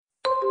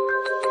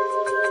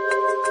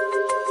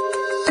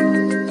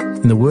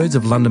In the words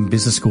of London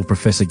Business School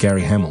professor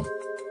Gary Hamel,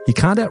 you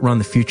can't outrun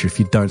the future if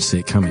you don't see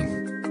it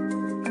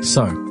coming.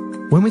 So,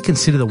 when we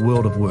consider the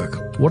world of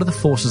work, what are the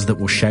forces that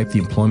will shape the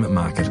employment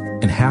market,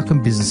 and how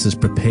can businesses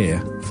prepare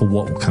for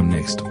what will come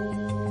next?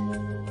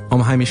 I'm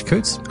Hamish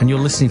Coots, and you're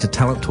listening to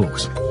Talent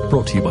Talks,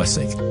 brought to you by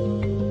Seek.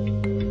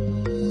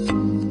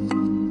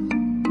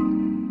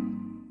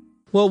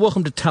 Well,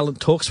 welcome to Talent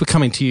Talks. We're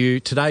coming to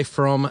you today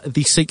from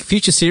the Seek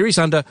Future series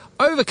under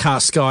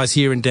overcast skies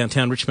here in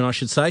downtown Richmond, I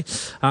should say.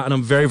 And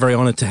I'm very, very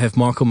honoured to have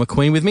Michael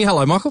McQueen with me.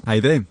 Hello, Michael.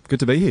 Hey there. Good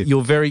to be here.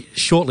 You're very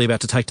shortly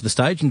about to take to the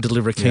stage and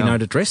deliver a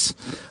keynote address.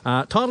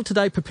 Titled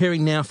today,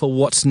 Preparing Now for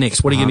What's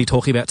Next. What are you going to be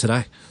talking about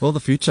today? Well,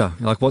 the future.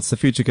 Like, what's the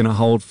future going to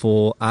hold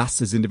for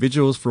us as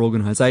individuals, for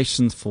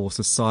organisations, for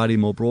society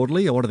more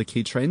broadly? Or what are the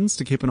key trends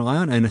to keep an eye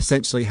on? And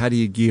essentially, how do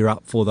you gear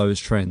up for those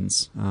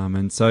trends?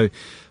 And so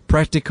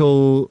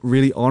practical,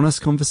 really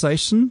honest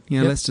conversation.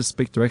 Let's just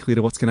speak directly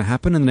to what's going to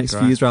happen in the next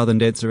few years rather than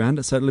dance around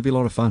it. So it'll be a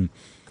lot of fun.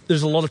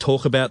 There's a lot of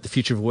talk about the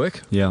future of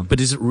work. Yeah. But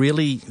is it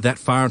really that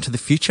far into the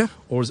future?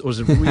 Or is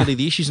it really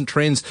the issues and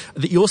trends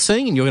that you're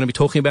seeing and you're going to be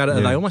talking about? Are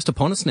they almost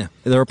upon us now?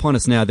 They're upon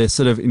us now. They're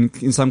sort of,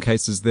 in some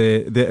cases,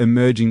 they're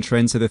emerging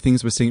trends. So they're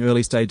things we're seeing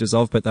early stages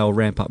of, but they'll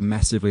ramp up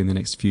massively in the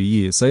next few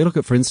years. So you look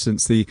at, for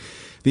instance, the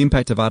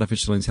impact of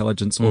artificial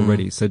intelligence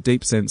already. So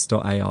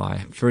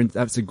DeepSense.ai,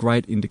 that's a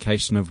great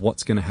indication of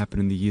what's going to happen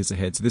in the years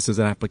ahead. So this is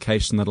an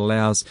application that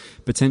allows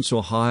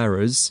potential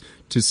hirers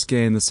to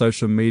scan the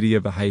social media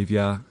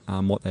behaviour,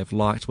 what they've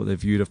liked, what they've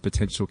viewed of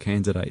potential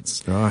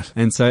candidates. Right.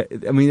 And so,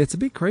 I mean, it's a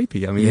bit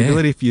creepy. I mean, the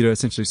ability for you to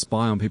essentially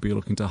spy on people you're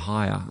looking to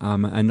hire.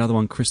 Another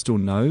one, Crystal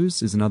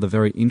Knows, is another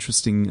very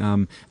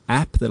interesting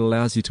app that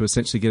allows you to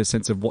essentially get a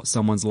sense of what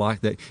someone's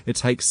like. That it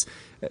takes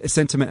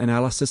sentiment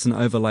analysis and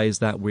overlays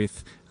that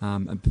with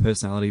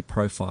personality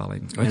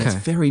profiling. And it's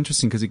very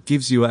interesting because it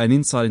gives you an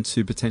insight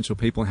into potential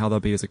people and how they'll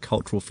be as a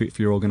cultural fit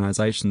for your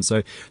organisation.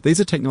 So these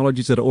are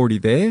technologies that are already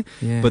there,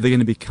 but they're going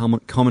to become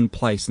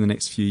commonplace in the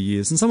next few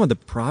years. And some of the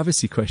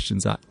privacy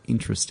questions are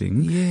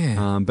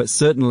interesting. But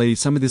certainly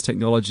some of this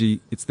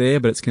technology, it's there,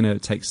 but it's going to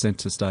take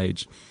centre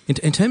stage.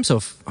 In terms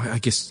of, I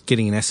guess,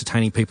 getting and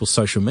ascertaining people's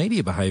social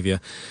media behaviour,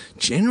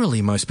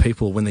 generally most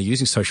people, when they're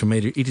using social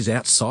media, it is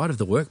outside of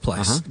the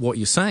workplace. What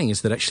you're saying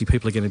is that actually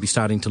people are going to be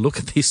starting to look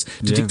at this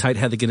to dictate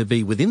how they're going to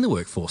be within the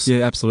workforce.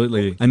 Yeah,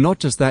 absolutely. And not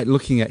just that,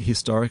 looking at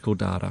historical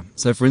data.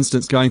 So, for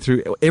instance, going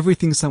through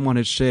everything someone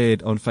has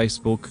shared on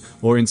Facebook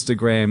or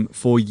Instagram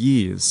for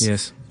years.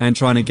 Yes. And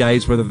trying to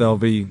gauge whether they'll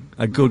be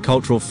a good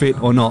cultural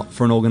fit or not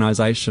for an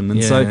organisation.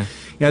 And so,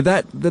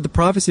 the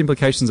privacy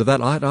implications of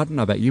that, I don't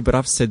know about you, but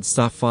I've said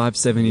stuff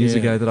 5-7 years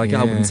ago that I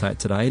wouldn't say it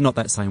today, not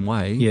that same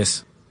way.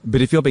 Yes. But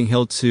if you're being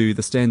held to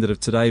the standard of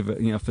today,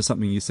 for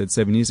something you said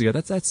 7 years ago,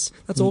 that's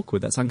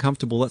awkward. That's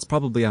uncomfortable. That's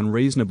probably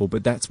unreasonable.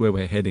 But that's where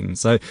we're heading.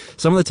 So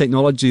some of the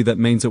technology that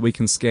means that we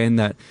can scan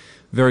that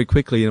very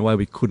quickly in a way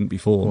we couldn't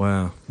before.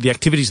 Wow. The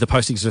activities, the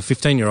postings of a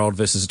 15-year-old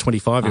versus a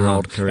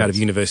 25-year-old out of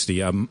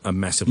university are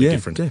massively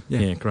different.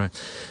 Yeah, great.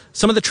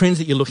 Some of the trends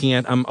that you're looking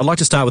at, I'd like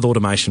to start with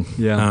automation.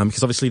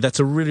 Because obviously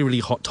that's a really, really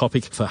hot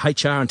topic for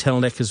HR and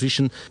talent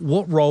acquisition.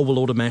 What role will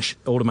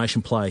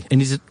automation play?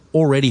 And is it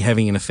already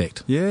having an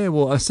effect? Yeah,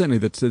 well, certainly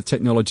the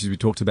technologies we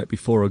talked about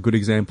before are good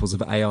examples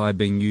of AI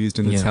being used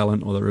in the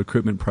talent or the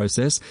recruitment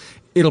process.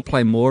 It'll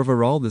play more of a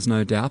role, there's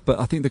no doubt. But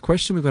I think the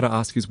question we've got to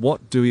ask is,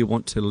 what do we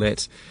want to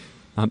let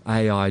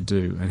AI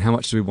do, and how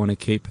much do we want to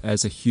keep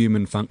as a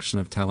human function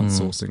of talent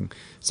sourcing?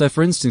 So,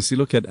 for instance, you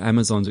look at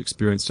Amazon's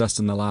experience just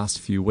in the last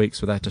few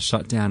weeks where they had to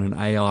shut down an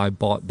AI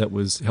bot that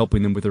was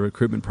helping them with the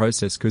recruitment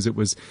process because it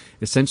was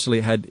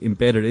essentially had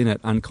embedded in it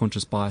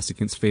unconscious bias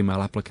against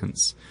female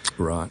applicants.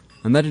 Right.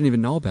 And they didn't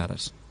even know about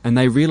it. And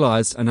they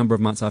realised a number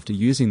of months after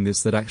using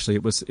this that actually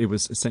it was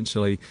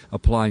essentially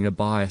applying a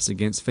bias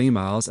against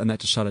females, and they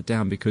had to shut it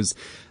down because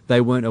they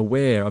weren't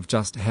aware of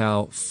just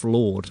how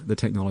flawed the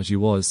technology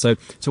was. So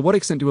to what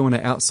extent do we want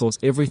to outsource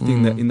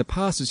everything that in the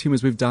past as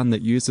humans we've done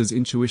that uses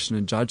intuition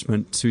and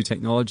judgment to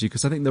technology?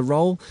 Because I think the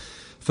role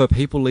for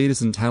people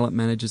leaders and talent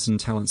managers and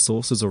talent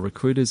sources or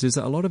recruiters is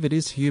that a lot of it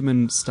is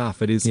human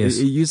stuff. It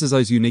uses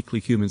those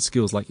uniquely human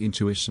skills like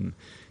intuition.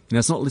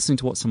 It's not listening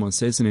to what someone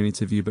says in an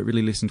interview, but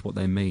really listening to what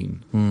they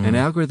mean. And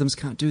algorithms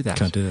can't do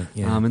that.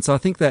 And so I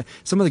think that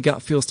some of the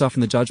gut feel stuff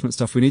and the judgment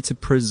stuff we need to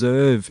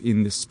preserve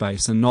in this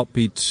space and not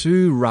be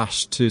too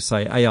rushed to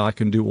say AI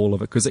can do all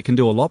of it, because it can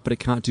do a lot, but it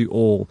can't do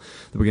all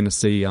that we're going to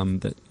see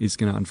that is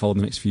going to unfold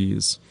in the next few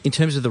years. In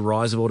terms of the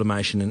rise of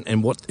automation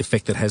and what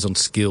effect that has on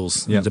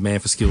skills, and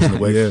demand for skills in the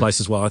workplace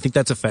as well, I think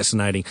that's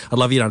fascinating. I'd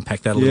love you to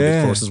unpack that a little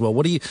bit for us as well.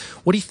 What do you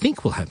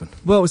think will happen?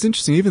 Well, it was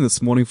interesting. Even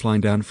this morning, flying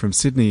down from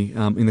Sydney,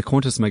 in the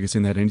Qantas magazine,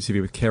 they had an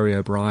interview with Kerry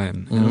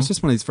O'Brien. And it was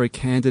just one of these very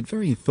candid,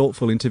 very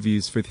thoughtful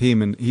interviews with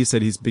him. And he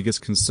said his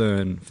biggest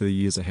concern for the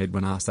years ahead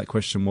when asked that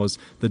question was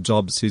the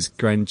jobs his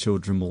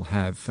grandchildren will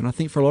have. And I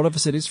think for a lot of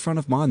us, it is front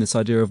of mind, this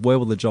idea of where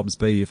will the jobs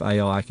be if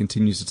AI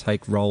continues to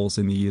take roles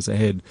in the years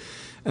ahead.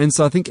 And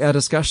so I think our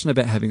discussion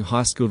about having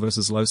high-skilled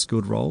versus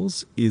low-skilled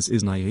roles is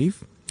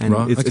naive. And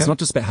it's not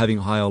just about having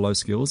high or low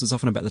skills. It's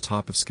often about the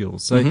type of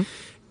skills. So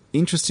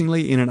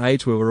interestingly, in an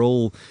age where we're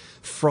all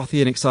frothy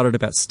and excited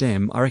about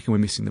STEM, I reckon we're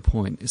missing the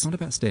point. It's not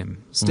about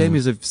STEM. STEM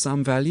is of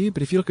some value,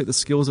 but if you look at the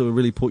skills that will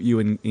really put you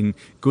in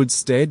good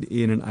stead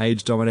in an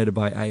age dominated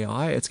by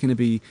AI, it's going to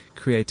be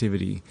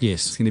creativity.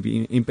 Yes. It's going to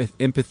be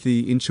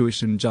empathy,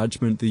 intuition,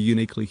 judgment, the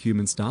uniquely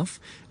human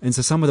stuff. And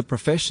so some of the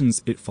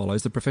professions it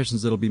follows, the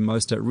professions that will be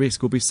most at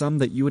risk, will be some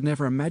that you would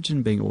never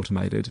imagine being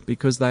automated,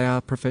 because they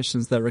are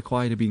professions that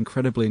require you to be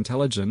incredibly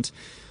intelligent,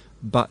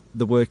 but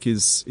the work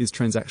is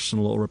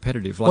transactional or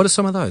repetitive. What are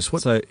some of those?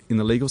 So in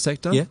the legal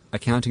sector, Yeah.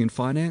 accounting and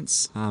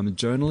finance,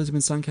 journalism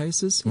in some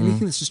cases,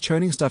 anything that's just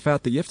churning stuff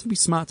out that you have to be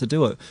smart to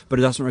do it, but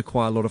it doesn't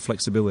require a lot of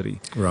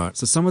flexibility. Right.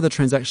 So some of the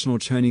transactional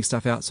churning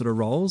stuff out sort of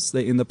roles,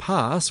 that in the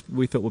past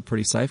we thought were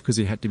pretty safe because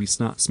you had to be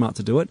smart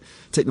to do it.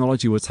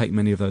 Technology will take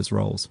many of those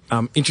roles.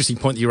 Interesting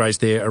point that you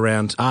raised there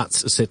around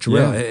arts, etc.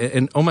 Yeah.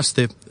 And almost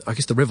the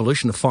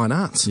revolution of fine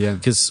arts. Yeah.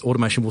 Because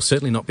automation will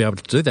certainly not be able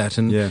to do that.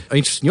 And Yeah.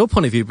 interesting your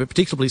point of view, but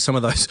particularly some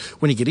of those,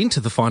 when you get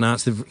into the fine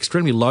arts, they're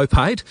extremely low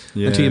paid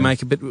until you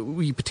make it. But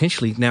we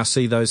potentially now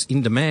see those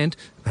in demand,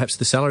 perhaps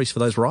the salaries for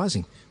those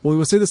rising. Well,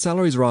 we'll see the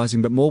salaries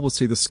rising, but more we'll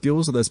see the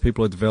skills that those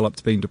people have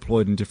developed being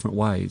deployed in different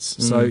ways.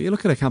 So you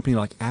look at a company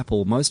like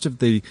Apple, most of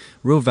the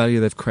real value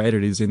they've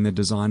created is in their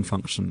design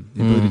function,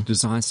 the ability to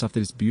design stuff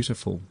that is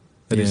beautiful,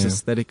 that is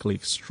aesthetically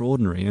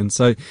extraordinary. And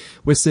so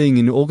we're seeing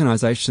in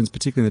organizations,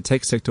 particularly in the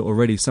tech sector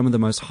already, some of the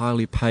most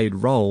highly paid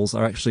roles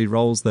are actually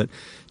roles that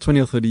 20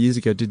 or 30 years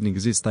ago didn't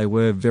exist. They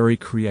were very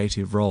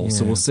creative roles.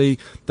 So we'll see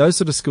those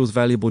sort of skills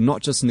valuable,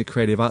 not just in the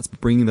creative arts,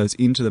 but bringing those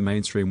into the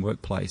mainstream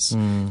workplace.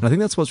 And I think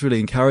that's what's really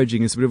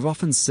encouraging, is we've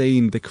often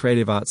seen the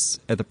creative arts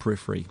at the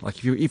periphery. Like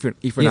if you're an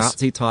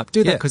artsy type,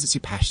 do that because it's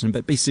your passion,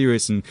 but be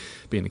serious and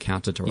be an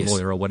accountant or a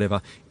lawyer or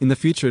whatever. In the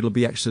future, it'll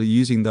be actually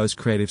using those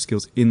creative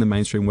skills in the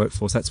mainstream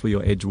workforce. That's where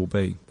your edge will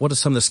be. What are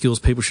some of the skills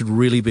people should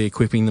really be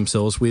equipping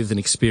themselves with and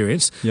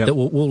experience that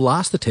will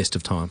last the test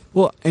of time?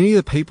 Well, any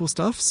of the people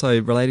stuff, so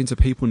relating to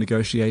people,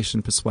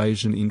 negotiation,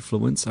 persuasion,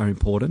 influence are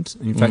important.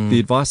 And in fact, the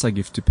advice I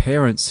give to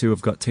parents who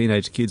have got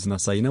teenage kids and I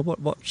say, you know,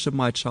 what should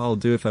my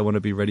child do if they want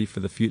to be ready for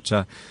the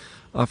future?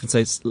 I often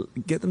say,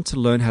 get them to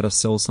learn how to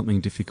sell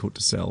something difficult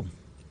to sell.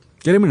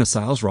 Get them in a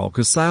sales role,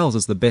 because sales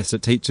is the best.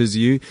 It teaches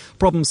you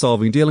problem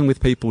solving, dealing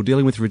with people,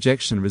 dealing with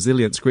rejection,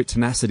 resilience, grit,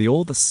 tenacity,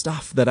 all the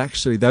stuff that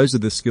actually, those are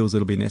the skills that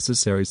will be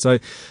necessary. So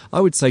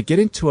I would say get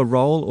into a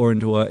role or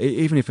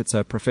even if it's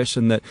a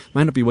profession that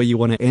may not be where you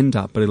want to end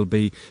up, but it'll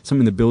be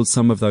something that builds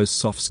some of those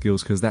soft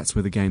skills, because that's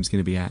where the game's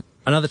going to be at.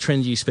 Another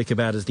trend you speak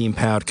about is the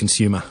empowered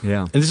consumer.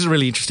 Yeah. And this is a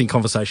really interesting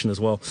conversation as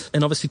well.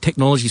 And obviously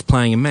technology is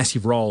playing a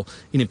massive role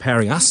in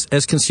empowering us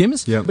as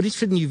consumers. Yeah. But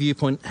interested in your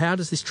viewpoint, how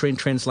does this trend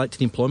translate to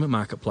the employment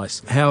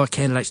marketplace? How are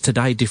candidates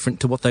today different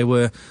to what they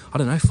were,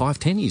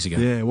 5-10 years ago?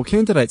 Yeah, well,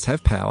 candidates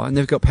have power, and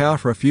they've got power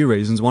for a few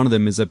reasons. One of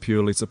them is a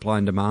purely supply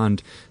and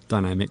demand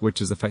dynamic,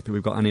 which is the fact that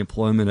we've got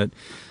unemployment at,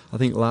 I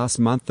think last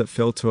month, that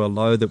fell to a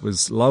low that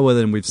was lower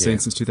than we've seen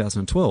since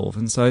 2012.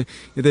 And so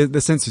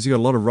the sense is you've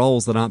got a lot of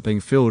roles that aren't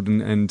being filled,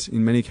 and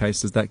in many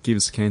cases that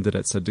gives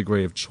candidates a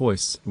degree of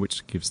choice,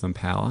 which gives them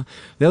power.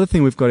 The other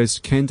thing we've got is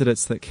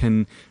candidates that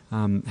can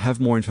have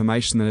more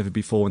information than ever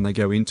before when they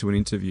go into an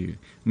interview.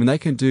 I mean, they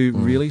can do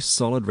really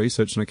solid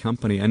research on a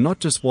company, and not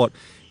just what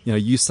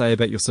you say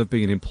about yourself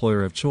being an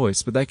employer of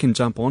choice, but they can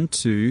jump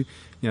onto,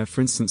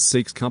 for instance,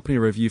 Seek's company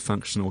review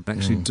function, or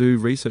actually do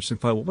research and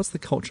find, well, what's the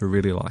culture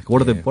really like?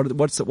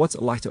 What's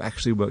it like to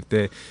actually work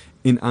there,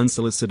 in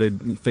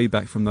unsolicited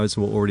feedback from those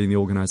who are already in the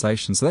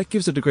organisation. So that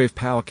gives a degree of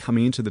power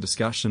coming into the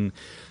discussion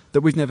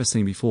that we've never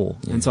seen before.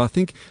 Yeah. And so I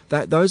think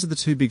that those are the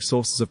two big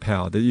sources of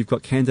power, that you've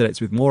got candidates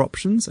with more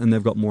options and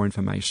they've got more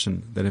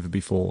information than ever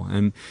before.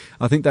 And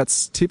I think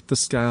that's tipped the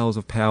scales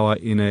of power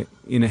in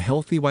a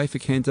healthy way for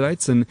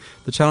candidates. And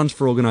the challenge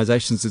for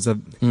organisations is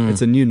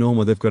it's a new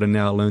normal they've got to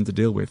now learn to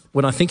deal with.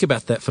 When I think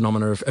about that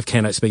phenomena of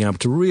candidates being able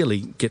to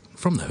really get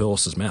from the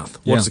horse's mouth,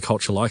 what is the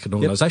culture like at an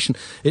organisation,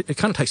 it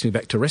kind of takes me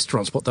back to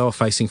restaurants, what they were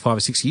facing 5 or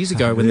 6 years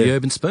ago when the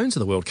Urban Spoons of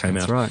the world came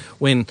out. Right.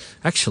 When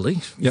actually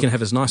you can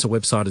have as nice a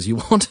website as you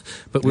want,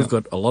 but we've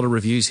got a lot of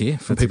reviews here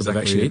from people that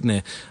have actually eaten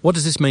there. What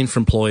does this mean for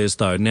employers,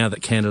 though, now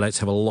that candidates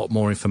have a lot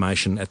more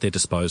information at their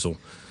disposal?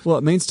 Well,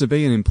 it means to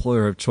be an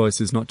employer of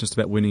choice is not just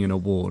about winning an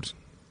award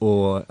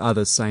or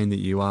others saying that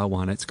you are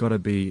one. It's got to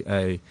be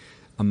a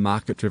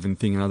market-driven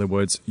thing. In other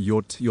words,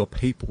 your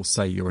people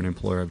say you're an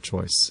employer of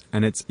choice,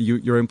 and it's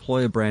your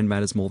employer brand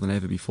matters more than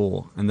ever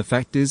before. And the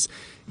fact is,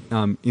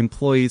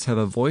 employees have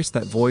a voice.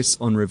 That voice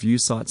on review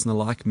sites and the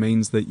like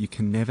means that you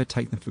can never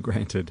take them for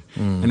granted.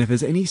 And if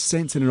there's any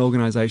sense in an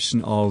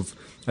organisation of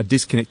a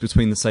disconnect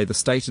between the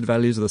stated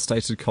values or the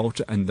stated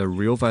culture and the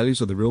real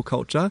values or the real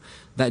culture,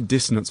 that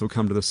dissonance will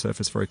come to the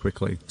surface very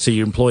quickly. So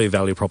your employee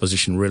value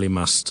proposition really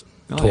must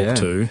talk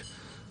to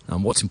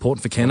what's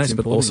important for candidates,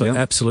 but also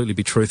absolutely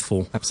be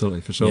truthful.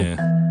 Absolutely, for sure. Yeah.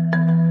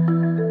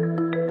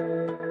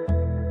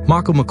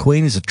 Michael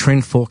McQueen is a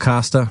trend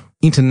forecaster,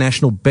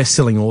 international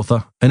best-selling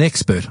author, an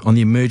expert on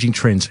the emerging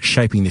trends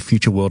shaping the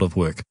future world of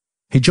work.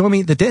 He joined me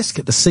at the desk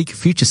at the Seek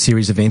Future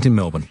Series event in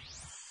Melbourne.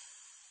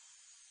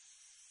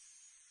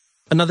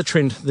 Another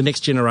trend, the next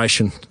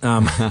generation.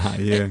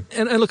 Yeah.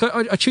 And look,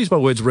 I choose my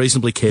words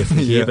reasonably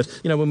carefully here, Yeah.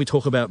 but, when we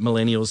talk about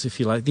millennials, if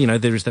you like,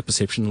 there is that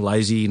perception,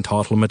 lazy,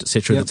 entitlement, et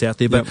cetera, Yep. that's out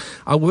there. But Yep.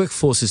 our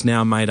workforce is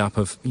now made up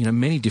of,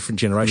 many different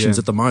generations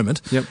Yeah. at the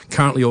moment, Yep.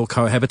 currently all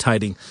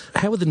cohabitating.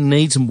 How are the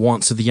needs and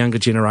wants of the younger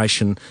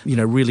generation,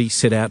 really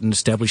set out and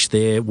establish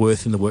their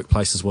worth in the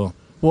workplace as well?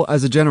 Well,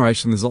 as a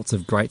generation, there's lots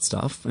of great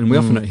stuff, and we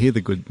often don't hear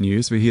the good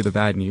news. We hear the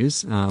bad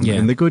news. Yeah.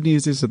 And the good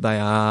news is that they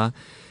are,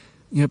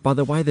 by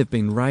the way they've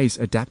been raised,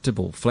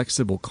 adaptable,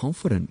 flexible,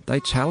 confident.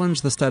 They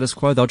challenge the status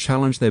quo. They'll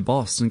challenge their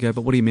boss and go,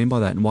 but what do you mean by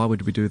that? And why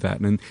would we do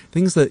that? And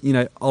things that,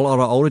 a lot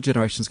of older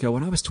generations go,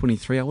 when I was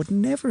 23, I would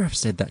never have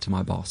said that to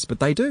my boss. But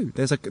they do.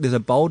 There's a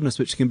boldness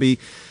which can be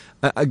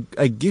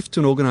a gift to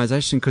an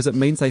organisation because it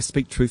means they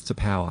speak truth to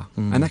power.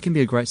 And that can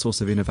be a great source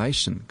of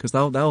innovation because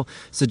they'll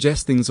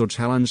suggest things or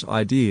challenge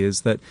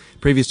ideas that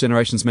previous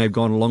generations may have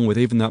gone along with,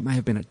 even though it may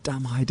have been a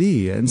dumb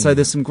idea. And so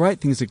there's some great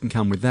things that can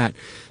come with that.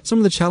 Some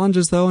of the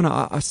challenges, though, and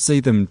I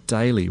see them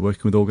daily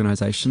working with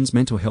organisations,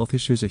 mental health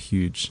issues are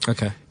huge.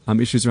 Okay.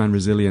 Issues around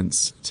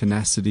resilience,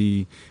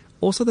 tenacity.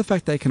 Also, the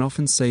fact they can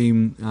often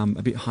seem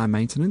a bit high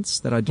maintenance,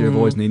 that idea of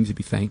always needing to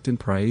be thanked and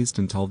praised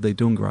and told they're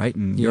doing great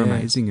and you're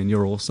amazing and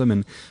you're awesome.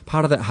 And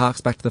part of that harks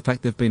back to the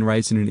fact they've been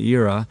raised in an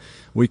era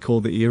we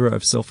call the era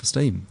of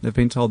self-esteem. They've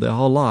been told their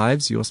whole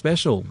lives, you're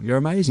special, you're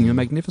amazing, you're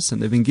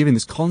magnificent. They've been given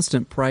this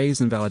constant praise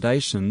and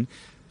validation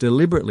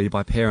deliberately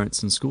by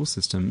parents and school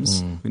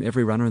systems. I mean,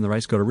 every runner in the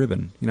race got a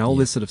ribbon, all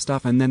this sort of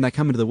stuff. And then they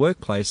come into the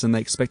workplace and they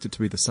expect it to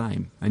be the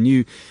same. And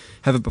you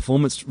have a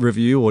performance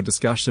review or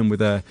discussion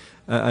with a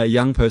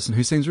young person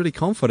who seems really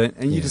confident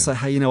and you just say,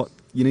 hey, you know what?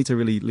 You need to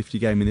really lift your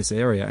game in this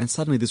area. And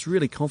suddenly this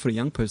really confident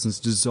young person's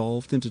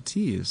dissolved into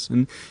tears.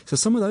 And so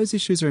some of those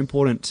issues are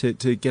important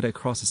to get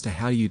across as to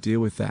how do you deal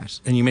with that.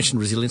 And you mentioned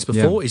resilience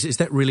before. Is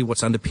that really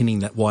what's underpinning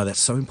that, why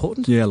that's so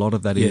important? Yeah, a lot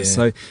of that is.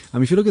 So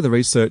if you look at the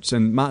research,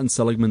 and Martin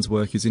Seligman's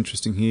work is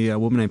interesting here, a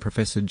woman named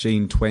Professor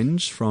Jean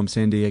Twenge from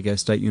San Diego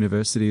State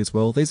University as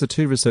well. These are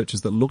two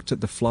researchers that looked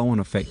at the flow-on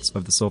effects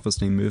of the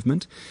self-esteem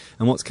movement.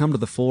 And what's come to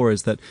the fore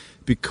is that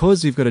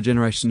because you've got a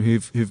generation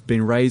who've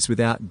been raised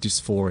without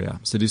dysphoria.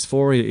 So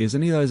dysphoria is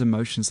any of those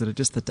emotions that are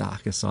just the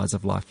darker sides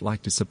of life,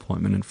 like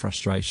disappointment and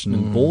frustration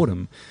and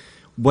boredom.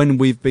 When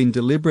we've been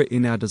deliberate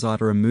in our desire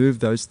to remove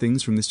those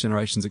things from this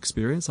generation's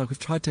experience, like we've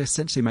tried to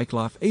essentially make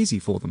life easy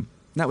for them.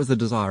 And that was the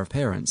desire of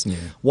parents. Yeah.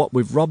 What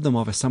we've robbed them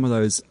of are some of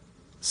those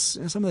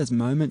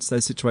moments,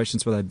 those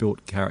situations where they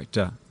built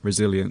character,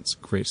 resilience,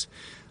 grit.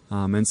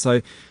 And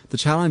so the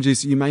challenge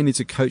is you may need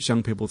to coach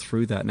young people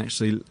through that and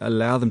actually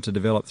allow them to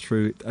develop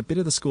through a bit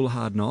of the school of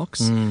hard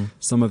knocks,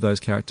 some of those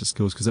character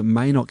skills, because it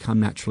may not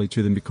come naturally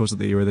to them because of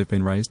the era they've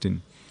been raised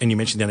in. And you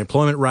mentioned the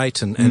unemployment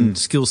rate and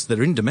skills that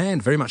are in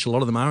demand. Very much a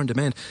lot of them are in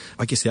demand.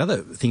 I guess the other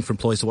thing for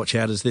employees to watch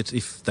out is that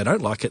if they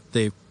don't like it,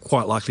 they're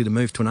quite likely to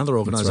move to another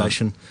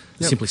organisation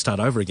and simply start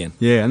over again.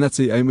 Yeah, and that's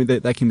it. I mean,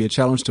 that can be a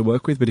challenge to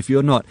work with, but if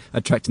you're not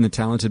attracting the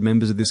talented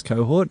members of this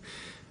cohort,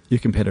 your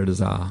competitors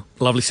are.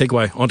 Lovely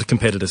segue onto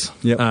competitors.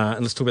 Yep.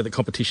 And let's talk about the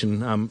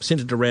competition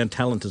centred around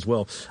talent as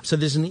well. So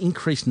there's an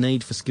increased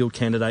need for skilled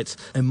candidates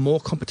and more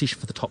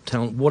competition for the top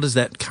talent. What is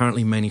that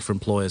currently meaning for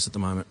employers at the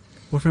moment?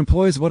 Well, for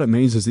employers, what it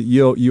means is that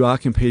you are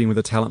competing with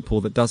a talent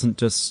pool that doesn't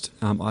just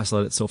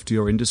isolate itself to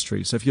your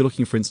industry. So if you're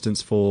looking, for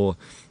instance, for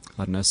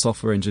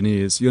software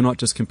engineers, you're not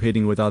just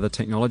competing with other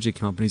technology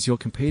companies, you're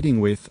competing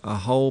with a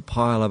whole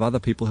pile of other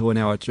people who are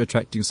now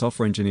attracting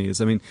software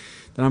engineers. I mean,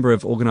 the number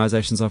of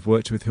organisations I've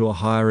worked with who are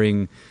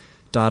hiring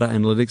data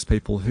analytics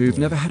people who've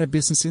never had a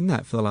business in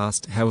that for the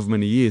last however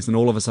many years, and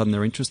all of a sudden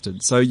they're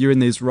interested. So you're in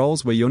these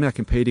roles where you're now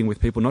competing with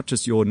people, not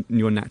just your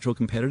natural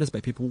competitors,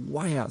 but people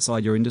way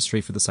outside your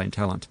industry for the same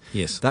talent.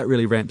 Yes. That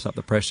really ramps up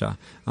the pressure.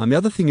 The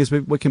other thing is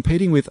we're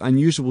competing with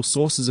unusual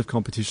sources of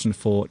competition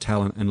for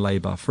talent and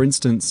labour. For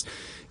instance,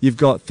 you've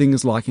got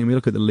things like, and we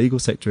look at the legal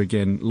sector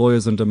again,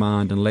 Lawyers on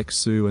Demand and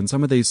Lexu, and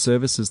some of these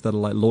services that are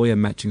like lawyer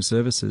matching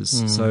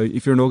services. So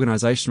if you're an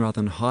organisation, rather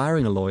than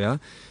hiring a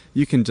lawyer,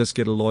 you can just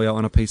get a lawyer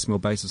on a piecemeal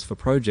basis for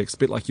projects, a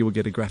bit like you would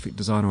get a graphic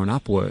designer on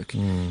Upwork.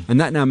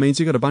 And that now means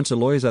you've got a bunch of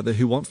lawyers out there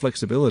who want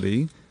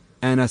flexibility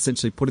and are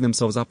essentially putting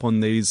themselves up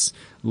on these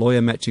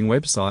lawyer matching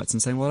websites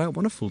and saying, well, I don't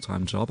want a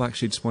full-time job. I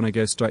actually just want to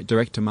go straight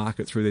direct to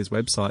market through these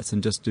websites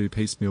and just do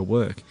piecemeal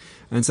work.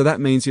 And so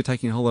that means you're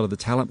taking a whole lot of the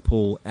talent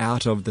pool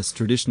out of this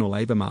traditional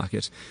labour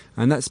market.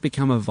 And that's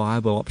become a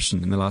viable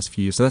option in the last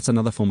few years. So that's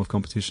another form of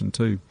competition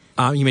too.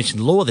 You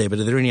mentioned law there, but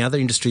are there any other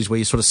industries where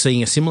you're sort of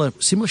seeing a similar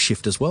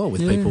shift as well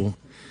with people?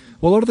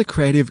 Well, a lot of the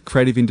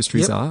creative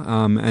industries are,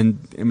 and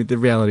I mean the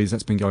reality is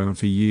that's been going on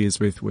for years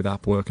with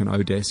Upwork and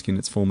Odesk in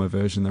its former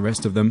version, the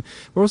rest of them.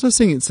 We're also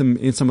seeing it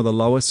in some of the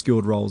lower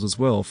skilled roles as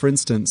well. For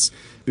instance,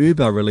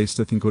 Uber released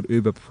a thing called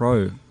Uber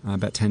Pro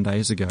about 10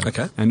 days ago.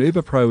 Okay. And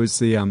Uber Pro is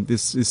the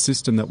this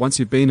system that once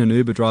you've been an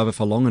Uber driver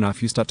for long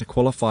enough, you start to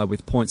qualify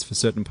with points for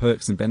certain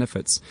perks and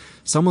benefits.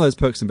 Some of those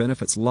perks and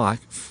benefits,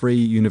 like free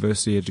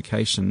university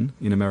education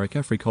in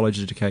America, free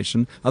college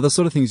education, are the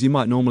sort of things you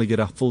might normally get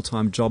a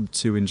full-time job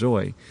to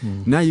enjoy.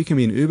 Now you can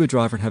be an Uber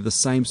driver and have the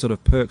same sort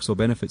of perks or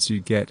benefits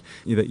that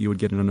you would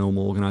get in a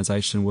normal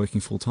organisation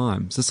working full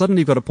time. So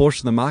suddenly you've got a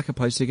portion of the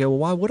marketplace. You go, well,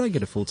 why would I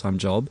get a full-time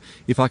job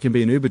if I can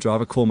be an Uber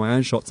driver, call my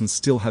own shots, and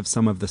still have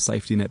some of the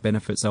safety net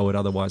benefits I would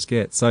otherwise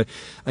get? So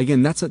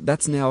again,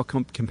 that's now a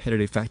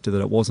competitive factor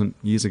that it wasn't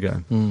years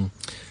ago.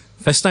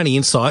 Fascinating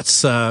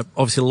insights.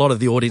 Obviously, a lot of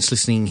the audience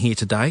listening here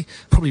today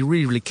probably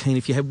really, really keen.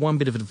 If you had one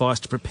bit of advice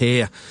to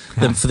prepare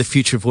them for the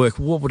future of work,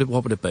 what would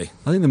it be?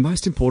 I think the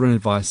most important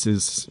advice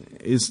is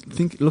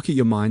look at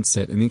your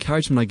mindset. And the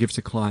encouragement I give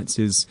to clients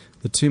is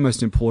the two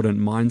most important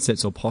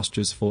mindsets or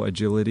postures for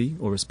agility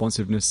or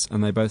responsiveness,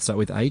 and they both start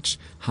with H: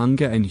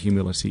 hunger and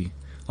humility.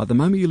 Like the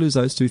moment you lose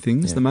those two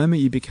things, the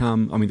moment you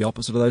become, the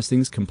opposite of those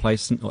things,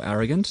 complacent or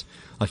arrogant,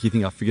 like you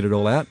think, I figured it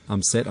all out,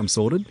 I'm set, I'm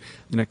sorted,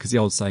 because the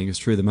old saying is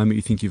true, the moment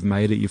you think you've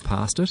made it, you've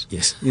passed it.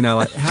 Yes.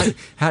 Like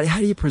how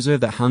do you preserve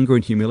that hunger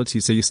and humility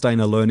so you stay in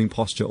a learning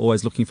posture,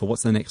 always looking for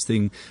what's the next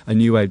thing, a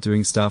new way of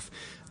doing stuff?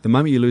 The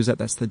moment you lose that,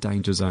 that's the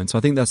danger zone. So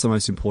I think that's the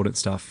most important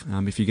stuff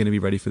if you're going to be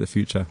ready for the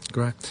future.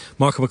 Great.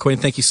 Michael McQueen,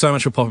 thank you so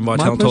much for popping by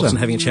My Talent pleasure. Talks and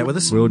having a chat with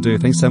us. Will do.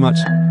 Thanks so much.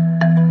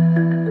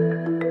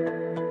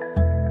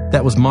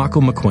 That was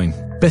Michael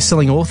McQueen,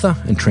 best-selling author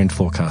and trend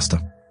forecaster.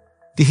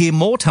 To hear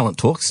more Talent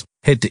Talks,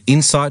 head to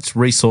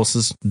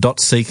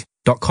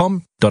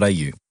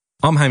insightsresources.seek.com.au.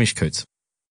 I'm Hamish Coots.